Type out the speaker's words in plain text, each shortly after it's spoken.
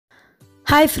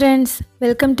Hi friends,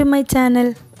 welcome to my channel.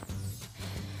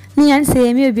 ഞാൻ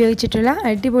സേമിയ ഉപയോഗിച്ചിട്ടുള്ള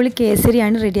അടിപൊളി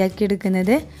കേസരിയാണ് റെഡിയാക്കി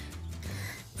എടുക്കുന്നത്.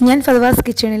 ഞാൻ ഫദ്വാസ്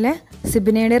കിച്ചണിലെ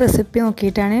സിബിനയുടെ റെസിപ്പി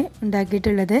നോക്കിയിട്ടാണ്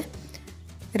ഉണ്ടാക്കിയിട്ടുള്ളത്.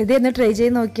 വെറുതെ ഒന്ന് ട്രൈ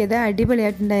ചെയ്ത് നോക്കിയത്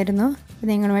അടിപൊളിയായിട്ടുണ്ടായിരുന്നു.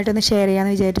 നിങ്ങളുമായിട്ടൊന്ന് ഷെയർ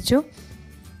ചെയ്യാമെന്ന് വിചാരിച്ചു.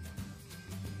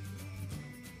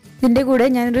 ഇതിൻ്റെ കൂടെ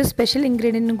ഞാനൊരു സ്പെഷ്യൽ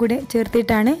ഇൻഗ്രീഡിയൻറ്റും കൂടെ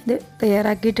ചേർത്തിട്ടാണ് ഇത്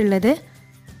തയ്യാറാക്കിയിട്ടുള്ളത്.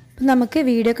 നമുക്ക്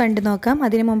വീഡിയോ കണ്ടു നോക്കാം.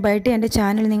 അതിന് മുമ്പായിട്ട് എൻ്റെ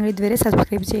ചാനൽ നിങ്ങൾ ഇതുവരെ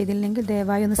സബ്സ്ക്രൈബ് ചെയ്തില്ലെങ്കിൽ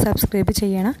ദയവായി ഒന്ന് സബ്സ്ക്രൈബ്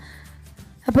ചെയ്യണം.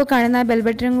 അപ്പോൾ കാണുന്ന ബെൽ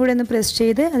ബട്ടണും കൂടെ ഒന്ന് പ്രസ്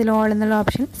ചെയ്ത് അതിൽ ഓൾ എന്നുള്ള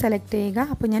ഓപ്ഷൻ സെലക്ട് ചെയ്യുക.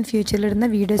 അപ്പോൾ ഞാൻ ഫ്യൂച്ചറിലിടുന്ന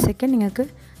വീഡിയോസൊക്കെ നിങ്ങൾക്ക്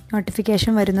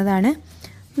നോട്ടിഫിക്കേഷൻ വരുന്നതാണ്.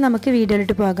 നമുക്ക്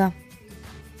വീഡിയോയിലോട്ട് പോകാം.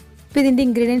 അപ്പോൾ ഇതിൻ്റെ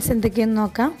ഇൻഗ്രീഡിയൻസ് എന്തൊക്കെയെന്ന്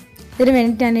നോക്കാം. ഇതിന്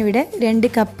വേണ്ടിയിട്ട് ഞാനിവിടെ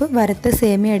 2 കപ്പ് വറുത്ത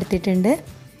സേമിയ എടുത്തിട്ടുണ്ട്.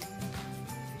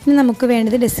 ഇനി നമുക്ക്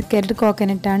വേണ്ടത് ഡെസിക്കേറ്റഡ്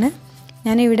കോക്കനട്ടാണ്.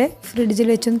 ഞാനിവിടെ ഫ്രിഡ്ജിൽ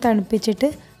വെച്ചൊന്ന് തണുപ്പിച്ചിട്ട്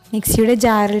മിക്സിയുടെ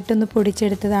ജാറിലിട്ടൊന്ന്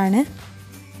പൊടിച്ചെടുത്തതാണ്.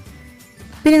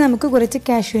 പിന്നെ നമുക്ക് കുറച്ച്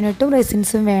കാഷ്യൂനട്ടും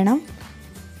റെസിൻസും വേണം.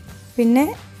 പിന്നെ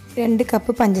 2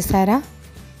 കപ്പ് പഞ്ചസാര.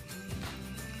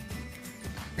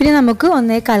 പിന്നെ നമുക്ക്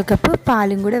 1/4 കപ്പ്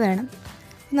പാലും കൂടെ വേണം.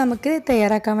 നമുക്ക്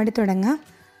തയ്യാറാക്കാൻ വേണ്ടി തുടങ്ങാം.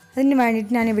 അതിന്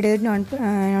വേണ്ടിയിട്ട് ഞാനിവിടെ ഒരു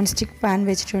നോൺ സ്റ്റിക്ക് പാൻ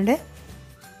വെച്ചിട്ടുണ്ട്.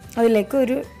 അതിലേക്ക്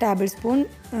ഒരു ടേബിൾ സ്പൂൺ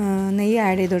നെയ്യ്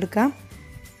ആഡ് ചെയ്ത് കൊടുക്കാം.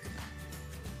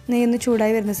 നെയ്യ് ഒന്ന്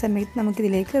ചൂടായി വരുന്ന സമയത്ത്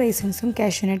നമുക്കിതിലേക്ക് റൈസിൻസും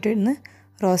കാഷ്യൂനട്ടും ഒന്ന്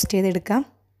റോസ്റ്റ് ചെയ്തെടുക്കാം.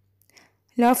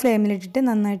 ലോ ഫ്ലെയിമിലിട്ടിട്ട്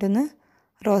നന്നായിട്ടൊന്ന്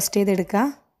റോസ്റ്റ് ചെയ്തെടുക്കാം.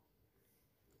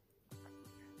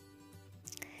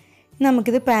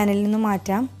 നമുക്കിത് പാനിൽ നിന്ന്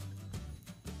മാറ്റാം.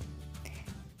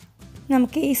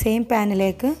 നമുക്ക് ഈ സെയിം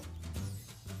പാനിലേക്ക്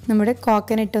നമ്മുടെ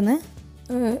കോക്കനട്ടൊന്ന്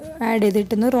ആഡ്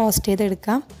ചെയ്തിട്ടൊന്ന് റോസ്റ്റ്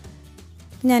ചെയ്തെടുക്കാം.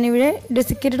 ഞാനിവിടെ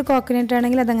ഡെസിക്കേറ്റഡ് കോക്കനട്ട്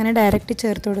ആണെങ്കിൽ അതങ്ങനെ ഡയറക്റ്റ്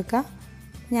ചേർത്ത് കൊടുക്കാം.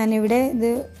 ഞാനിവിടെ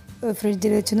ഇത്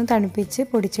ഫ്രിഡ്ജിൽ വെച്ചൊന്ന് തണുപ്പിച്ച്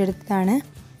പൊടിച്ചെടുത്തതാണ്.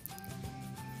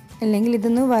 അല്ലെങ്കിൽ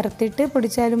ഇതൊന്ന് വറുത്തിട്ട്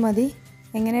പൊടിച്ചാലും മതി,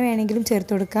 എങ്ങനെ വേണമെങ്കിലും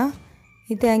ചേർത്ത് കൊടുക്കാം.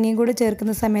 ഈ തേങ്ങയും കൂടെ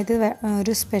ചേർക്കുന്ന സമയത്ത്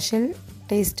ഒരു സ്പെഷ്യൽ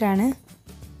ടേസ്റ്റാണ്.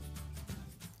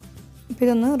 ഇപ്പോൾ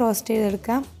ഇതൊന്ന് റോസ്റ്റ്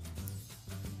ചെയ്തെടുക്കാം.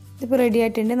 ഇതിപ്പോൾ റെഡി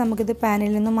ആയിട്ടുണ്ട്. നമുക്കിത്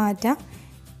പാനിൽ നിന്ന് മാറ്റാം.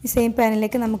 ഈ സെയിം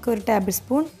പാനിലേക്ക് നമുക്ക് ഒരു ടേബിൾ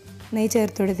സ്പൂൺ നെയ്യ്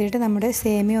ചേർത്ത് കൊടുത്തിട്ട് നമ്മുടെ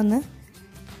സേമിയ ഒന്ന്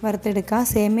വറുത്തെടുക്കാം.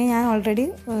 സേമിയ ഞാൻ ഓൾറെഡി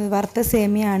വറുത്ത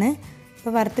സേമിയാണ്.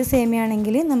 അപ്പോൾ വറുത്ത സേമിയ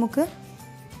ആണെങ്കിൽ നമുക്ക്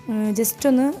ജസ്റ്റ്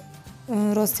ഒന്ന്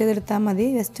റോസ്റ്റ് ചെയ്തെടുത്താൽ മതി,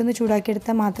 ജസ്റ്റ് ഒന്ന്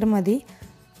ചൂടാക്കിയെടുത്താൽ മാത്രം മതി.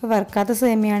 അപ്പോൾ വറുക്കാത്ത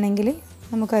സേമിയ ആണെങ്കിൽ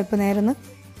നമുക്ക് അല്പം നേരം ഒന്ന്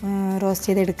റോസ്റ്റ്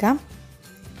ചെയ്തെടുക്കാം.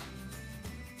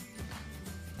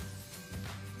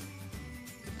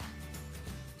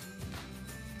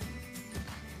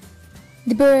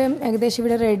 ഇതിപ്പോൾ ഏകദേശം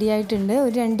ഇവിടെ റെഡി ആയിട്ടുണ്ട്.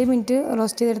 ഒരു 2 മിനിറ്റ്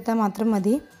റോസ്റ്റ് ചെയ്തെടുത്താൽ മാത്രം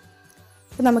മതി.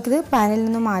 അപ്പോൾ നമുക്കിത് പാനിൽ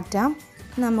നിന്ന് മാറ്റാം.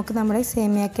 നമുക്ക് നമ്മുടെ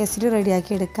സേമിയ കേസരി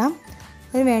റെഡിയാക്കി എടുക്കാം.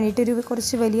 അതിന് വേണ്ടിയിട്ട്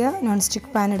കുറച്ച് വലിയ നോൺ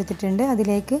സ്റ്റിക്ക് പാൻ എടുത്തിട്ടുണ്ട്.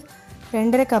 അതിലേക്ക്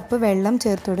 2.5 കപ്പ് വെള്ളം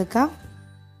ചേർത്ത് കൊടുക്കാം.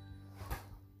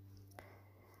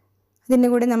 ഇതിൻ്റെ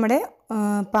കൂടെ നമ്മുടെ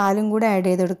പാലും കൂടെ ആഡ്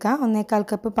ചെയ്ത് കൊടുക്കാം. 1/4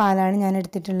 കപ്പ് പാലാണ് ഞാൻ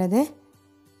എടുത്തിട്ടുള്ളത്.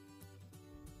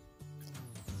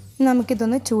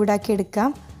 നമുക്കിതൊന്ന് ചൂടാക്കിയെടുക്കാം.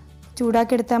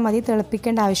 ചൂടാക്കിയെടുത്താൽ മതി,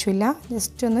 തിളപ്പിക്കേണ്ട ആവശ്യമില്ല.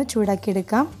 ജസ്റ്റ് ഒന്ന്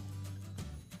ചൂടാക്കിയെടുക്കാം.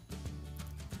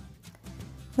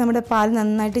 നമ്മുടെ പാൽ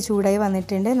നന്നായിട്ട് ചൂടായി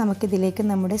വന്നിട്ടുണ്ട്. നമുക്കിതിലേക്ക്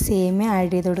നമ്മുടെ സേമിയ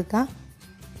ആഡ് ചെയ്ത് കൊടുക്കാം.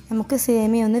 നമുക്ക്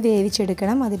സേമിയ ഒന്ന്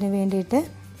വേവിച്ചെടുക്കണം. അതിന് വേണ്ടിയിട്ട്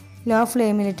ലോ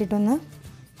ഫ്ലെയിമിലിട്ടിട്ടൊന്ന്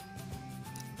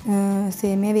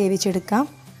സേമിയ വേവിച്ചെടുക്കാം.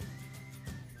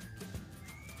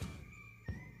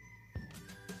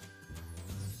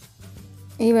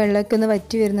 ഈ വെള്ളമൊക്കെ ഒന്ന്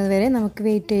വറ്റി വരുന്നത് വരെ നമുക്ക്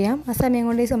വെയിറ്റ് ചെയ്യാം. ആ സമയം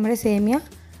കൊണ്ട് നമ്മുടെ സേമിയ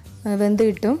വെന്ത്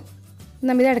കിട്ടും.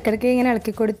 നമ്മളിത് ഇടയ്ക്കിടയ്ക്ക് ഇങ്ങനെ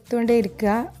ഇളക്കി കൊടുത്തുകൊണ്ടേ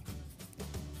ഇരിക്കുക.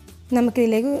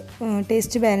 നമുക്കിതിലേക്ക്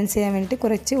ടേസ്റ്റ് ബാലൻസ് ചെയ്യാൻ വേണ്ടിയിട്ട്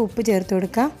കുറച്ച് ഉപ്പ് ചേർത്ത്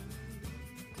കൊടുക്കാം.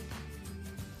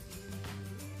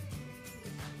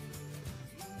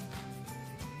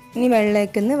 ഇനി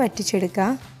വെള്ളമൊക്കെ ഒന്ന്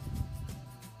വറ്റിച്ചെടുക്കാം.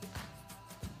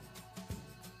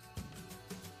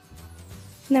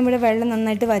 നമ്മുടെ വെള്ളം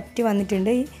നന്നായിട്ട് വറ്റി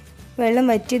വന്നിട്ടുണ്ട്. വെള്ളം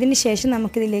വറ്റിയതിന് ശേഷം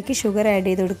നമുക്കിതിലേക്ക് ഷുഗർ ആഡ്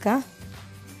ചെയ്ത് കൊടുക്കാം.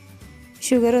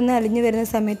 ഷുഗർ ഒന്ന് അലിഞ്ഞു വരുന്ന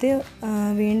സമയത്ത്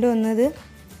വീണ്ടും ഒന്നത്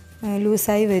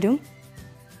ലൂസായി വരും.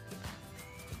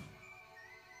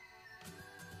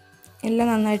 എല്ലാം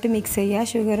നന്നായിട്ട് മിക്സ് ചെയ്യുക.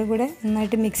 ഷുഗർ കൂടെ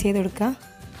നന്നായിട്ട് മിക്സ് ചെയ്ത് കൊടുക്കുക.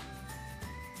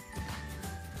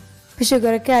 ഇപ്പോൾ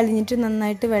ഷുഗറൊക്കെ അലിഞ്ഞിട്ട്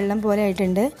നന്നായിട്ട് വെള്ളം പോലെ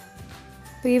ആയിട്ടുണ്ട്.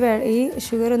 അപ്പോൾ ഈ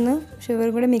ഷുഗർ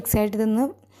കൂടെ മിക്സ് ആയിട്ട് ഇതൊന്ന്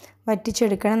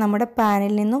വറ്റിച്ചെടുക്കണം. നമ്മുടെ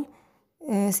പാനിൽ നിന്നും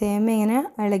സേമിയ ഇങ്ങനെ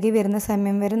ഇളകി വരുന്ന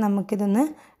സമയം വരെ നമുക്കിതൊന്ന്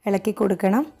ഇളക്കി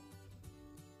കൊടുക്കണം.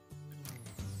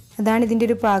 അതാണ് ഇതിൻ്റെ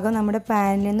ഒരു പാകം. നമ്മുടെ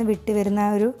പാനിൽ നിന്ന് വിട്ട് വരുന്ന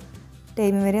ആ ഒരു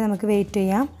ടൈം വരെ നമുക്ക് വെയിറ്റ്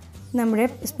ചെയ്യാം. നമ്മുടെ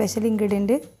സ്പെഷ്യൽ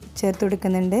ഇൻഗ്രീഡിയൻറ്റ് ചേർത്ത്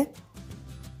കൊടുക്കുന്നുണ്ട്.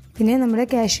 പിന്നെ നമ്മുടെ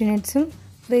കാഷ്യൂനട്ട്സും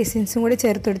റൈസിൻസും കൂടി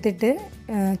ചേർത്ത്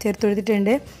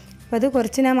കൊടുത്തിട്ടുണ്ട്. അപ്പോൾ അത്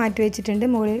കുറച്ച് ഞാൻ മാറ്റി വെച്ചിട്ടുണ്ട്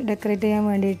മുകളിൽ ഡെക്കറേറ്റ് ചെയ്യാൻ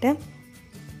വേണ്ടിയിട്ട്.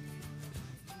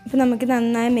 അപ്പോൾ നമുക്ക്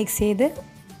നന്നായി മിക്സ് ചെയ്ത്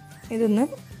ഇതൊന്ന്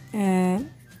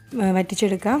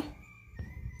വറ്റിച്ചെടുക്കാം.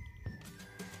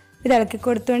 ഇത് ഇളക്കി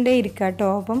കൊടുത്തുകൊണ്ടേ ഇരിക്കുക കേട്ടോ.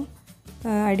 അപ്പം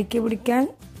അടുക്കി പിടിക്കാൻ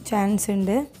ചാൻസ്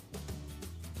ഉണ്ട്.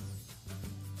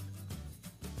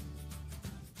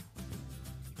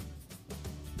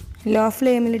 ലോ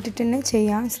ഫ്ലെയിമിലിട്ടിട്ട് തന്നെ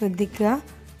ചെയ്യാൻ ശ്രദ്ധിക്കുക.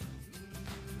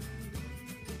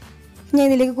 ഞാൻ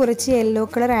ഇതിലേക്ക് കുറച്ച് യെല്ലോ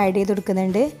കളർ ആഡ് ചെയ്ത്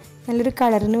കൊടുക്കുന്നുണ്ട്. നല്ലൊരു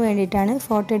കളറിന് വേണ്ടിയിട്ടാണ്,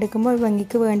 ഫോട്ടോ എടുക്കുമ്പോൾ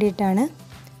ഭംഗിക്ക് വേണ്ടിയിട്ടാണ്.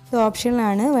 ഇത്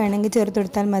ഓപ്ഷണലാണ്, വേണമെങ്കിൽ ചേർത്ത്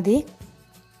കൊടുത്താൽ മതി.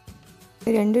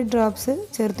 2 ഡ്രോപ്സ്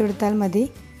ചേർത്ത് കൊടുത്താൽ മതി.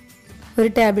 1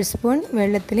 ടേബിൾ സ്പൂൺ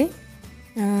വെള്ളത്തിൽ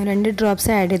 2 ഡ്രോപ്സ്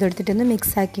ആഡ് ചെയ്ത് കൊടുത്തിട്ടൊന്ന്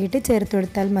മിക്സ് ആക്കിയിട്ട് ചേർത്ത്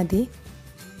കൊടുത്താൽ മതി.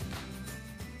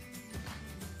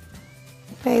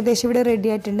 ഏകദേശം ഇവിടെ റെഡി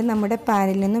ആയിട്ടുണ്ട്. നമ്മുടെ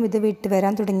പാനിൽ നിന്നും ഇത് വിട്ട്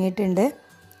വരാൻ തുടങ്ങിയിട്ടുണ്ട്.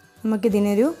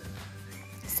 നമുക്കിതിനൊരു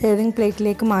സെർവിങ്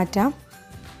പ്ലേറ്റിലേക്ക് മാറ്റാം.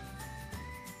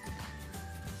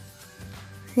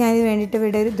 ഞാനിത് വേണ്ടിയിട്ട്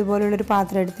ഇവിടെ ഇതുപോലുള്ളൊരു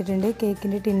പാത്രം എടുത്തിട്ടുണ്ട്.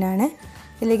 കേക്കിൻ്റെ ടിന്നാണ്.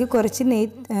 ഇതിലേക്ക് കുറച്ച് നെയ്യ്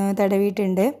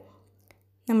തടവിയിട്ടുണ്ട്.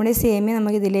 നമ്മുടെ സേമിയ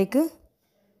നമുക്കിതിലേക്ക്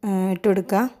ഇട്ട്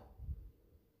കൊടുക്കാം.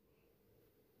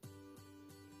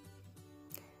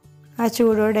 ആ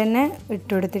ചൂടോടെ തന്നെ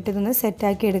ഇട്ട് കൊടുത്തിട്ട് ഇതൊന്ന്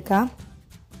സെറ്റാക്കി എടുക്കാം.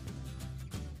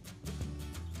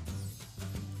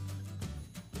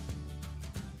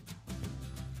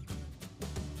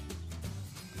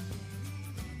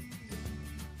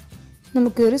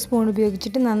 നമുക്കൊരു സ്പൂൺ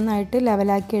ഉപയോഗിച്ചിട്ട് നന്നായിട്ട്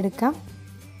ലെവലാക്കി എടുക്കാം.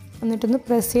 എന്നിട്ടൊന്ന്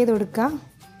പ്രസ് ചെയ്ത് കൊടുക്കാം.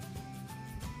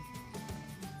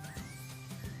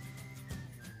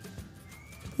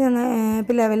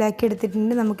 ഇപ്പോൾ ലെവലാക്കി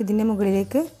എടുത്തിട്ടുണ്ട്. നമുക്കിതിൻ്റെ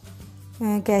മുകളിലേക്ക്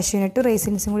കാഷ്യൂനട്ടും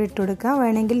റൈസിൻസും കൂടി ഇട്ട് കൊടുക്കാം.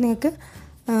 വേണമെങ്കിൽ നിങ്ങൾക്ക്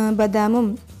ബദാമും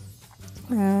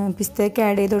പിസ്തയൊക്കെ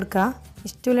ആഡ് ചെയ്ത് കൊടുക്കുക.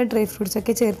 ഇഷ്ടമുള്ള ഡ്രൈ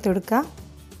ഫ്രൂട്ട്സൊക്കെ ചേർത്ത് കൊടുക്കുക.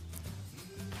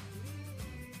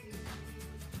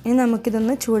 ഇനി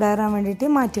നമുക്കിതൊന്ന് ചൂടാറാൻ വേണ്ടിയിട്ട്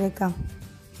മാറ്റി വെക്കാം.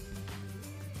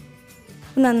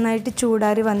 നന്നായിട്ട്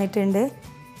ചൂടാറി വന്നിട്ടുണ്ട്.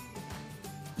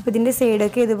 അപ്പോൾ ഇതിൻ്റെ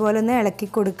സൈഡൊക്കെ ഇതുപോലെ ഒന്ന് ഇളക്കി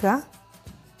കൊടുക്കുക.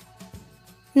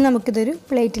 നമുക്കിതൊരു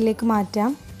പ്ലേറ്റിലേക്ക്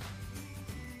മാറ്റാം.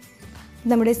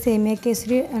 നമ്മുടെ സേമിയ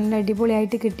കേസരി നല്ല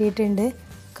അടിപൊളിയായിട്ട് കിട്ടിയിട്ടുണ്ട്.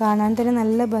 കാണാൻ തന്നെ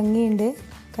നല്ല ഭംഗിയുണ്ട്.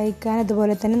 കഴിക്കാൻ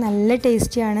അതുപോലെ തന്നെ നല്ല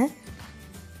ടേസ്റ്റിയാണ്.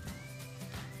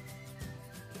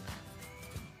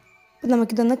 അപ്പോൾ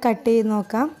നമുക്കിതൊന്ന് കട്ട് ചെയ്ത്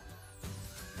നോക്കാം.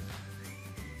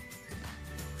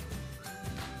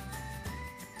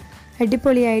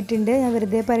 അടിപൊളിയായിട്ടുണ്ട്. ഞാൻ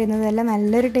വെറുതെ പറയുന്നതല്ല,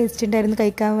 നല്ലൊരു ടേസ്റ്റ് ഉണ്ടായിരുന്നു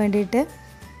കഴിക്കാൻ വേണ്ടിയിട്ട്.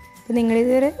 അപ്പോൾ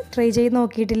നിങ്ങളിതുവരെ ട്രൈ ചെയ്ത്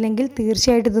നോക്കിയിട്ടില്ലെങ്കിൽ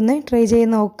തീർച്ചയായിട്ടും ഇതൊന്ന് ട്രൈ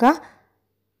ചെയ്ത് നോക്കുക.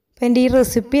 അപ്പോൾ എൻ്റെ ഈ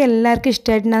റെസിപ്പി എല്ലാവർക്കും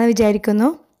ഇഷ്ടമായിട്ടുണ്ടെന്ന് വിചാരിക്കുന്നു.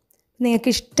 നിങ്ങൾക്ക്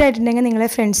ഇഷ്ടമായിട്ടുണ്ടെങ്കിൽ നിങ്ങളെ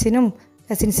ഫ്രണ്ട്സിനും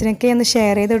കസിൻസിനൊക്കെ ഒന്ന്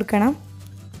ഷെയർ ചെയ്ത് കൊടുക്കണം.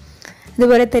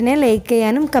 അതുപോലെ തന്നെ ലൈക്ക്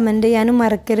ചെയ്യാനും കമൻറ്റ് ചെയ്യാനും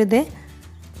മറക്കരുത്.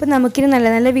 അപ്പോൾ നമുക്കിനി നല്ല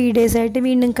നല്ല വീഡിയോസായിട്ട്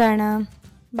വീണ്ടും കാണാം.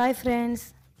 Bye friends.